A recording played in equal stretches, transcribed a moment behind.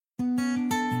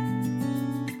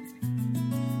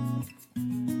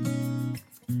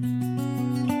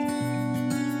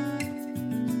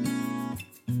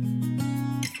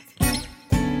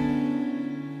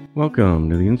Welcome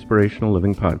to the Inspirational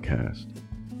Living Podcast.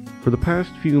 For the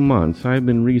past few months, I've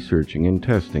been researching and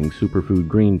testing superfood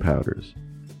green powders,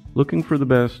 looking for the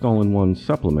best all-in-one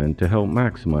supplement to help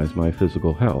maximize my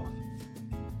physical health.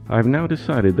 I've now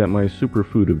decided that my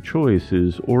superfood of choice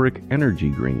is Auric Energy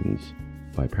Greens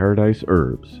by Paradise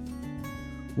Herbs.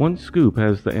 One scoop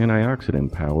has the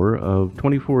antioxidant power of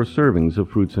 24 servings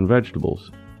of fruits and vegetables,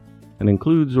 and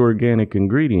includes organic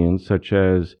ingredients such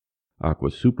as aqua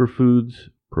superfoods,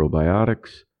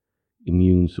 probiotics,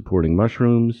 immune-supporting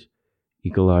mushrooms,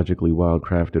 ecologically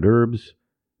wild-crafted herbs,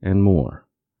 and more.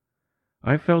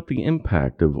 I felt the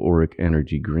impact of Auric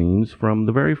Energy Greens from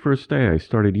the very first day I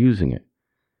started using it,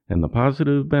 and the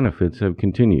positive benefits have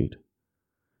continued.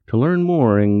 To learn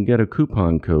more and get a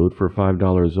coupon code for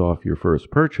 $5 off your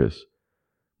first purchase,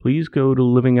 please go to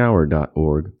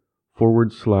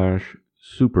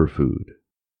livinghour.org/superfood.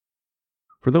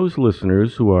 For those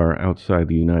listeners who are outside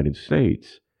the United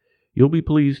States, you'll be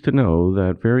pleased to know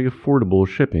that very affordable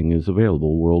shipping is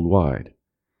available worldwide.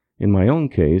 In my own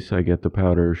case, I get the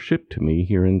powder shipped to me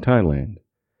here in Thailand.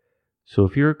 So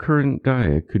if your current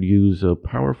diet could use a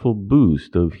powerful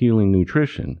boost of healing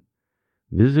nutrition,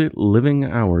 visit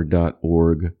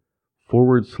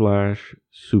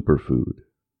livinghour.org/superfood.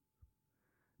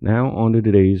 Now on to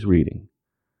today's reading,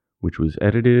 which was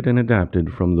edited and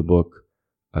adapted from the book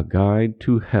A Guide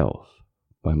to Health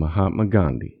by Mahatma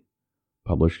Gandhi,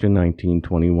 published in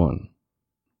 1921.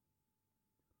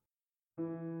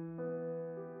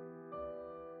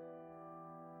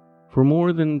 For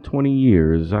more than 20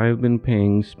 years, I have been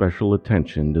paying special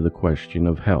attention to the question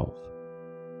of health,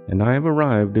 and I have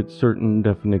arrived at certain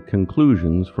definite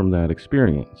conclusions from that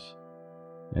experience,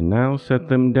 and now set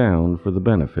them down for the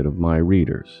benefit of my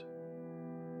readers.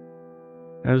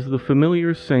 As the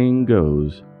familiar saying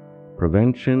goes,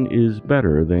 prevention is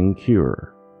better than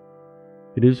cure.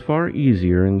 It is far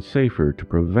easier and safer to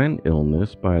prevent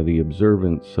illness by the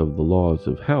observance of the laws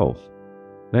of health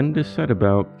than to set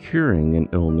about curing an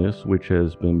illness which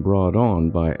has been brought on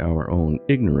by our own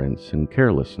ignorance and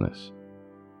carelessness.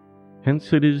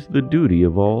 Hence it is the duty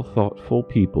of all thoughtful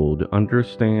people to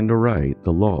understand aright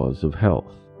the laws of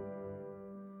health.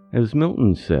 As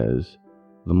Milton says,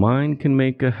 the mind can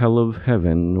make a hell of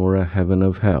heaven or a heaven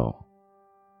of hell.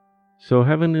 So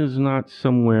heaven is not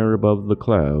somewhere above the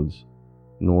clouds,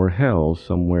 nor hell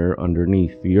somewhere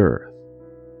underneath the earth.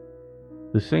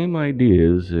 The same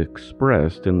idea is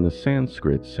expressed in the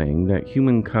Sanskrit saying that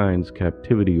humankind's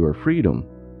captivity or freedom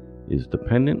is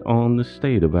dependent on the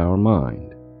state of our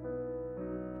mind.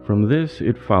 From this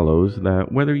it follows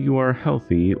that whether you are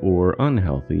healthy or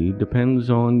unhealthy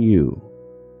depends on you.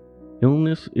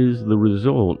 Illness is the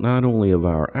result not only of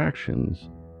our actions,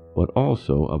 but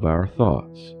also of our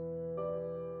thoughts.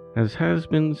 As has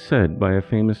been said by a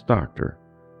famous doctor,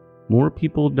 more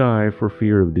people die for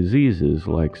fear of diseases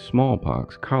like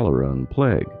smallpox, cholera, and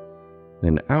plague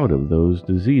than out of those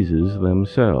diseases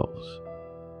themselves.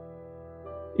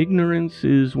 Ignorance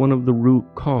is one of the root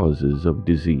causes of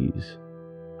disease.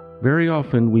 Very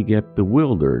often we get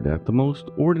bewildered at the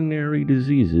most ordinary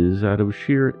diseases out of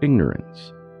sheer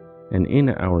ignorance, and in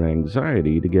our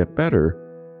anxiety to get better,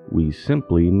 we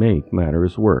simply make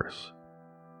matters worse.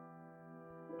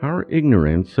 Our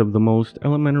ignorance of the most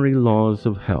elementary laws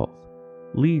of health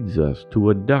leads us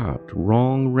to adopt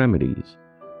wrong remedies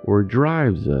or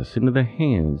drives us into the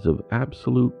hands of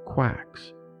absolute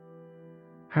quacks.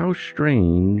 How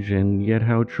strange, and yet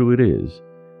how true it is,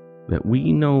 that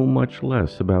we know much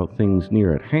less about things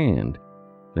near at hand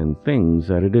than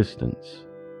things at a distance.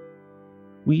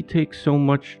 We take so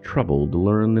much trouble to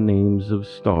learn the names of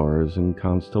stars and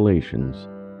constellations,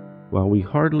 while we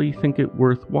hardly think it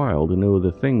worthwhile to know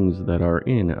the things that are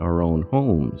in our own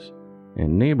homes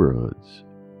and neighborhoods.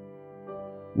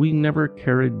 We never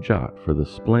care a jot for the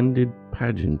splendid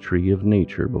pageantry of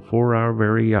nature before our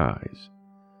very eyes,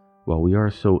 while we are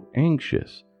so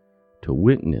anxious to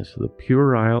witness the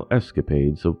puerile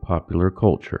escapades of popular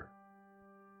culture.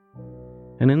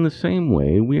 And in the same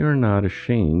way, we are not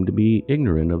ashamed to be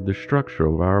ignorant of the structure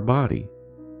of our body,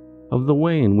 of the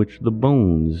way in which the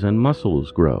bones and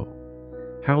muscles grow,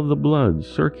 how the blood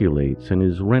circulates and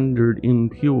is rendered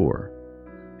impure,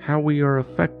 how we are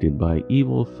affected by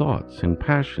evil thoughts and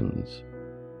passions,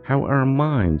 how our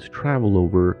minds travel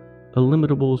over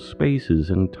illimitable spaces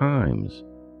and times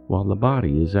while the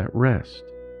body is at rest,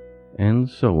 and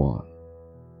so on.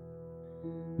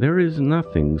 There is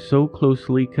nothing so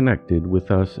closely connected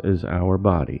with us as our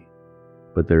body,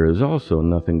 but there is also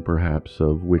nothing perhaps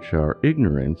of which our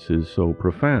ignorance is so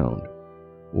profound,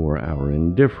 or our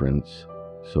indifference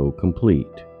so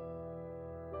complete.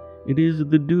 It is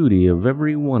the duty of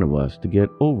every one of us to get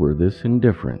over this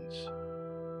indifference.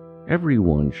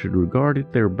 Everyone should regard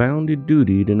it their bounden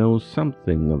duty to know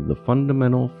something of the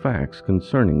fundamental facts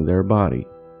concerning their body.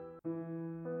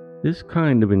 This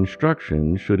kind of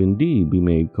instruction should indeed be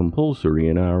made compulsory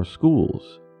in our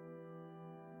schools.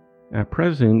 At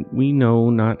present, we know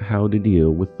not how to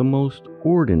deal with the most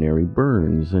ordinary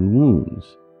burns and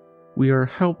wounds. We are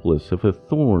helpless if a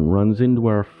thorn runs into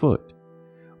our foot.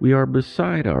 We are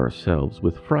beside ourselves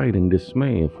with fright and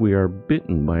dismay if we are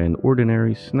bitten by an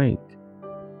ordinary snake.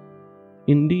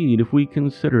 Indeed, if we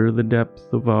consider the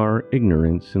depth of our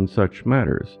ignorance in such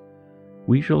matters,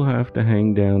 we shall have to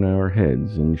hang down our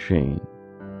heads in shame.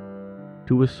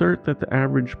 To assert that the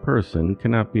average person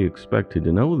cannot be expected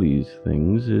to know these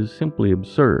things is simply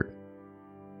absurd.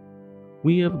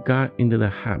 We have got into the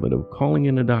habit of calling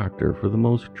in a doctor for the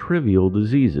most trivial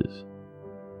diseases,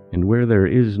 and where there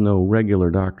is no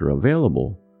regular doctor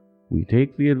available, we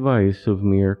take the advice of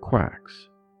mere quacks.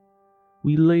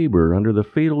 We labor under the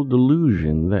fatal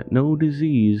delusion that no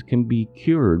disease can be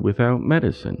cured without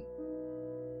medicine.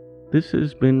 This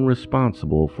has been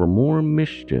responsible for more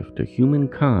mischief to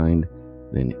humankind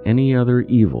than any other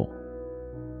evil.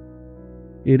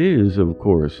 It is, of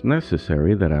course,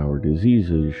 necessary that our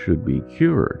diseases should be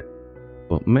cured,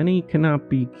 but many cannot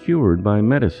be cured by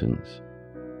medicines.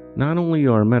 Not only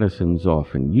are medicines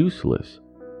often useless,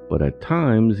 but at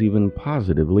times even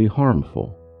positively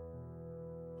harmful.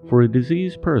 For a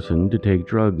diseased person to take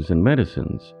drugs and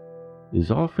medicines is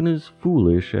often as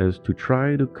foolish as to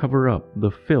try to cover up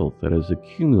the filth that has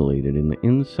accumulated in the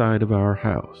inside of our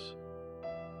house.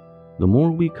 The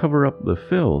more we cover up the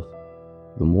filth,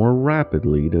 the more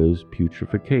rapidly does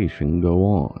putrefaction go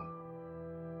on.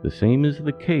 The same is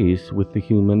the case with the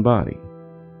human body.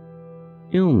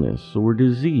 Illness or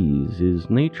disease is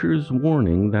nature's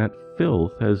warning that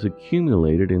filth has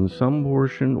accumulated in some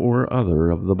portion or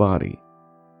other of the body,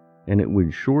 and it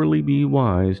would surely be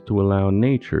wise to allow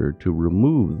nature to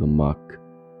remove the muck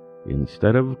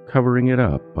instead of covering it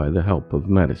up by the help of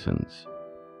medicines.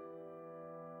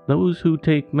 Those who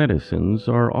take medicines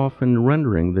are often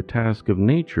rendering the task of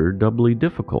nature doubly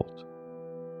difficult.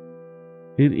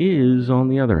 It is, on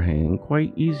the other hand,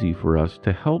 quite easy for us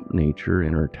to help nature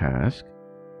in her task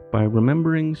by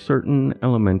remembering certain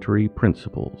elementary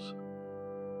principles.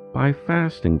 By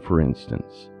fasting, for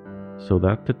instance, so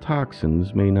that the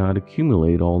toxins may not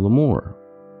accumulate all the more,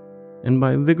 and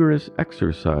by vigorous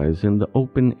exercise in the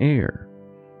open air,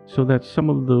 so that some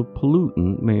of the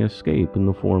pollutant may escape in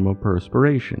the form of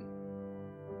perspiration.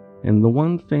 And the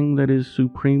one thing that is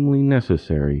supremely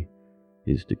necessary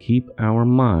is to keep our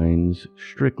minds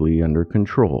strictly under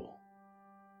control.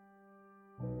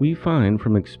 We find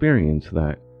from experience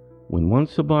that when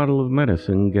once a bottle of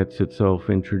medicine gets itself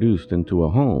introduced into a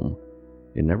home,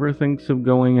 it never thinks of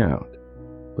going out,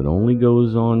 but only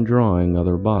goes on drawing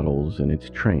other bottles in its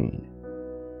train.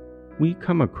 We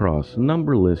come across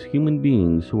numberless human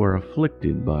beings who are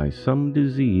afflicted by some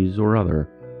disease or other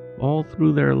all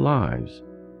through their lives,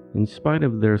 in spite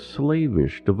of their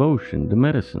slavish devotion to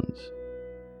medicines.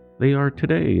 They are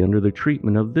today under the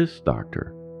treatment of this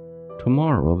doctor,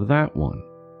 tomorrow of that one.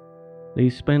 They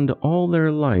spend all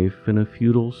their life in a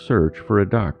futile search for a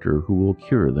doctor who will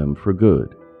cure them for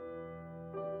good.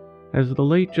 As the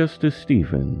late Justice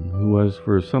Stephen, who was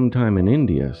for some time in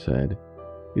India, said,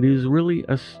 "It is really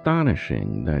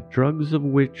astonishing that drugs of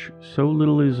which so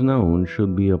little is known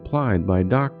should be applied by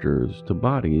doctors to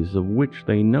bodies of which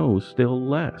they know still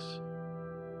less."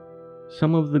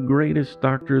 Some of the greatest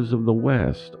doctors of the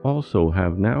West also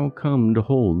have now come to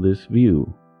hold this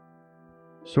view.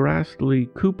 Sir Astley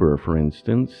Cooper, for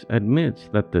instance, admits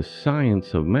that the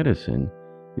science of medicine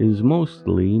is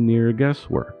mostly mere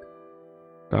guesswork.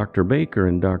 Dr. Baker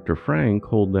and Dr. Frank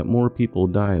hold that more people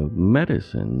die of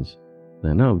medicines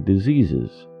than of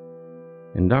diseases.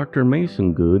 And Dr.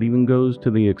 Mason Good even goes to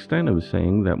the extent of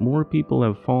saying that more people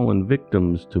have fallen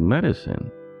victims to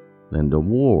medicine than to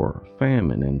war,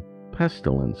 famine, and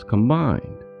pestilence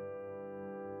combined.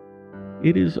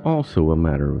 It is also a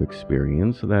matter of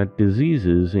experience that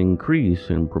diseases increase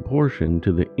in proportion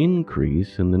to the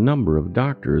increase in the number of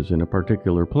doctors in a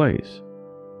particular place.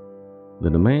 The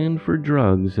demand for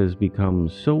drugs has become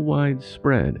so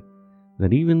widespread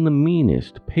that even the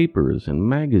meanest papers and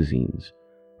magazines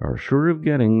are sure of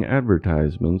getting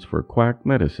advertisements for quack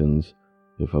medicines,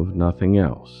 if of nothing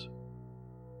else.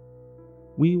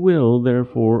 We will,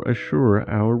 therefore, assure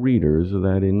our readers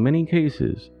that in many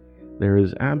cases there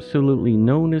is absolutely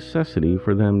no necessity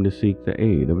for them to seek the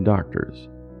aid of doctors.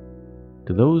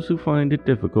 To those who find it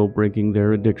difficult breaking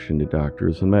their addiction to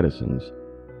doctors and medicines,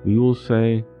 we will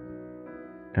say,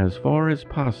 as far as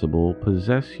possible,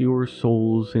 possess your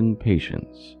souls in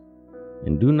patience,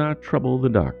 and do not trouble the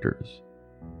doctors.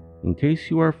 In case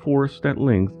you are forced at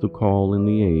length to call in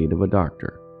the aid of a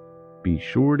doctor, be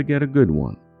sure to get a good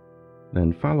one.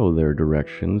 Then follow their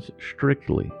directions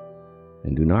strictly,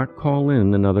 and do not call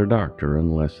in another doctor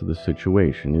unless the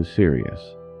situation is serious.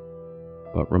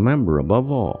 But remember,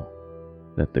 above all,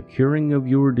 that the curing of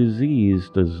your disease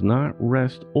does not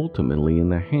rest ultimately in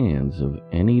the hands of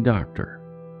any doctor.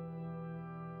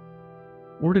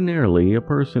 Ordinarily, a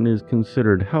person is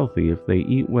considered healthy if they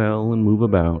eat well and move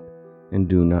about and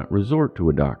do not resort to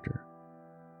a doctor.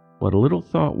 But a little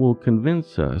thought will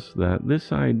convince us that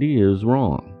this idea is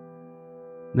wrong.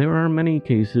 There are many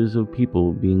cases of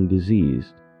people being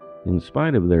diseased in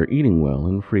spite of their eating well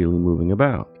and freely moving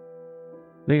about.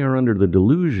 They are under the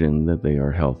delusion that they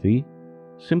are healthy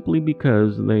simply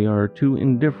because they are too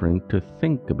indifferent to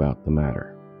think about the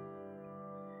matter.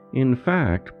 In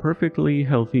fact, perfectly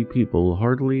healthy people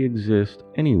hardly exist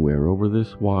anywhere over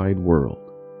this wide world.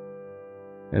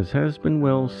 As has been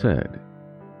well said,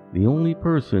 the only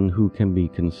person who can be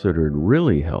considered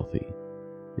really healthy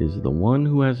is the one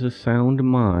who has a sound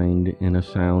mind and a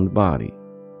sound body.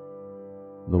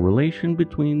 The relation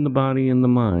between the body and the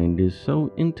mind is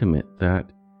so intimate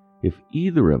that, if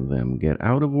either of them get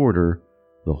out of order,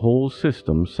 the whole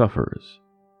system suffers.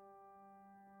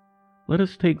 Let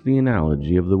us take the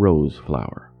analogy of the rose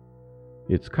flower.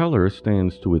 Its color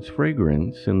stands to its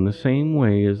fragrance in the same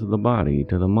way as the body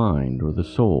to the mind or the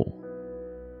soul.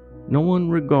 No one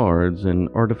regards an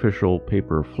artificial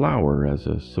paper flower as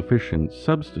a sufficient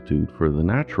substitute for the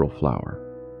natural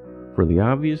flower, for the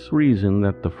obvious reason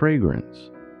that the fragrance,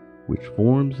 which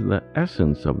forms the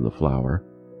essence of the flower,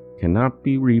 cannot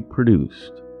be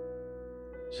reproduced.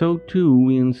 So too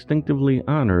we instinctively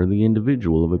honor the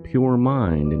individual of a pure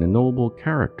mind and a noble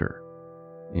character,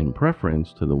 in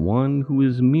preference to the one who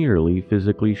is merely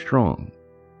physically strong.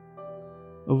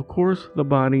 Of course, the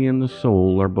body and the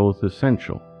soul are both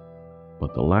essential,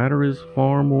 but the latter is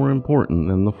far more important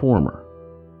than the former.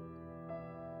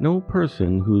 No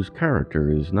person whose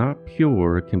character is not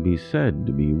pure can be said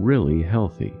to be really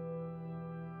healthy.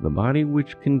 The body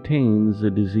which contains a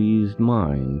diseased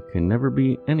mind can never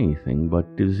be anything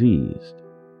but diseased.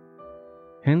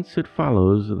 Hence it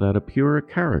follows that a pure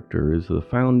character is the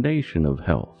foundation of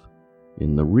health,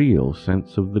 in the real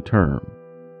sense of the term.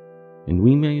 And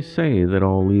we may say that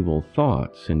all evil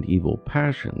thoughts and evil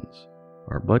passions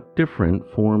are but different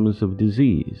forms of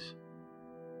disease.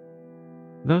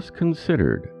 Thus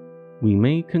considered, we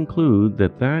may conclude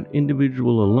that that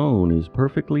individual alone is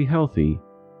perfectly healthy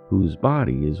whose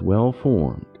body is well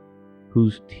formed,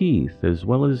 whose teeth as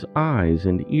well as eyes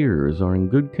and ears are in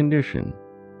good condition,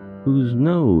 whose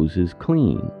nose is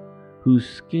clean, whose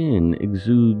skin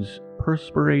exudes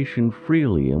perspiration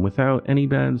freely and without any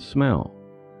bad smell,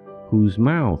 whose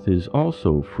mouth is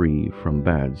also free from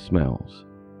bad smells,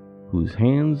 whose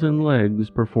hands and legs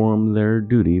perform their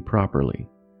duty properly,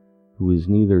 who is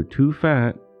neither too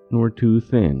fat nor too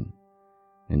thin,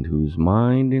 and whose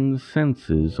mind and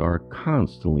senses are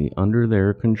constantly under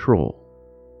their control.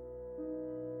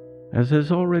 As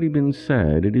has already been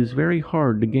said, it is very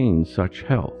hard to gain such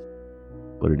health,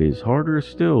 but it is harder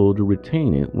still to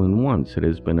retain it when once it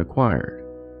has been acquired.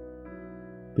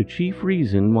 The chief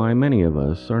reason why many of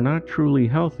us are not truly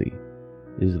healthy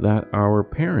is that our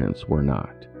parents were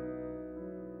not.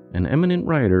 An eminent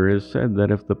writer has said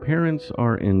that if the parents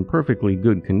are in perfectly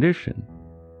good condition,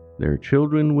 their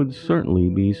children would certainly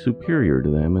be superior to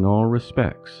them in all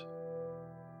respects.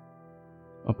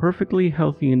 A perfectly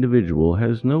healthy individual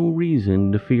has no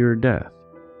reason to fear death.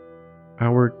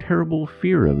 Our terrible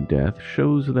fear of death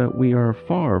shows that we are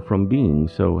far from being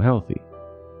so healthy.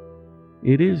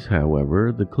 It is,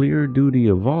 however, the clear duty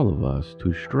of all of us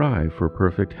to strive for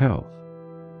perfect health.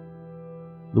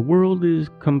 The world is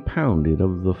compounded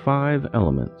of the 5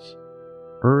 elements: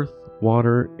 earth,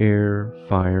 water, air,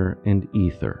 fire, and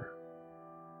ether.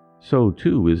 So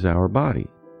too is our body.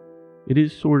 It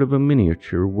is sort of a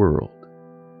miniature world.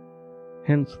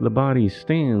 Hence the body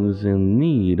stands in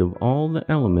need of all the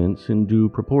elements in due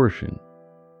proportion: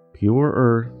 pure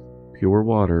earth, pure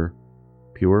water,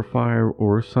 pure fire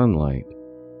or sunlight,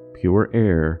 pure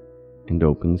air, and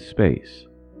open space.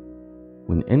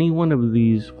 When any one of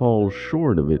these falls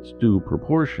short of its due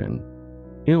proportion,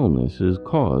 illness is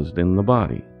caused in the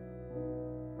body.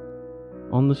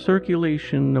 On the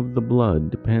circulation of the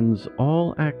blood depends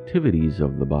all activities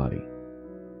of the body.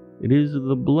 It is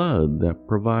the blood that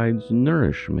provides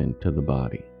nourishment to the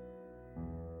body.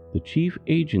 The chief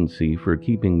agency for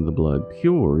keeping the blood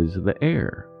pure is the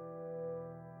air.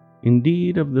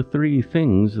 Indeed, of the three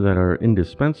things that are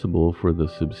indispensable for the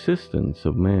subsistence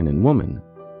of man and woman,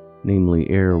 namely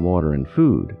air, water, and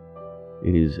food,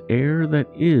 it is air that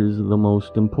is the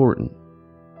most important.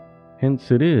 Hence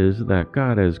it is that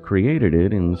God has created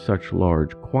it in such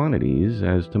large quantities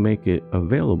as to make it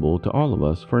available to all of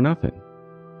us for nothing.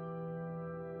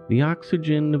 The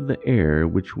oxygen of the air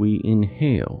which we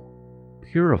inhale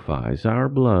purifies our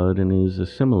blood and is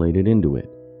assimilated into it,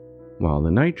 while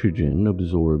the nitrogen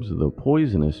absorbs the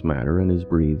poisonous matter and is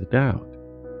breathed out.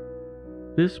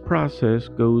 This process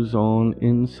goes on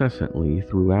incessantly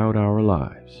throughout our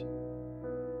lives.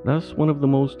 Thus, one of the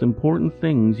most important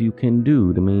things you can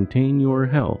do to maintain your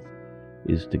health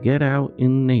is to get out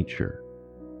in nature,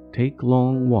 take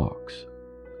long walks,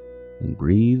 and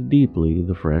breathe deeply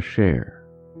the fresh air.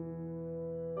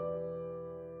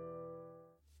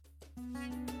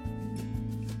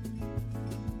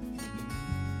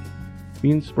 The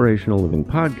Inspirational Living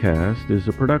Podcast is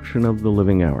a production of The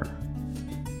Living Hour.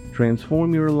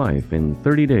 Transform your life in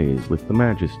 30 days with the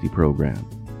Majesty Program,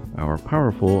 our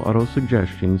powerful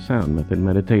autosuggestion sound method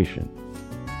meditation.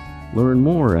 Learn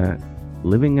more at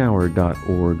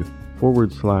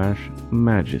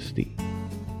livinghour.org/majesty.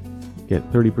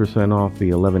 Get 30% off the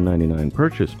 $11.99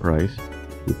 purchase price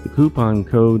with the coupon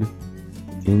code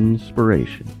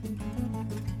INSPIRATION.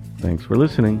 Thanks for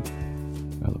listening.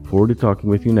 I look forward to talking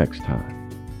with you next time.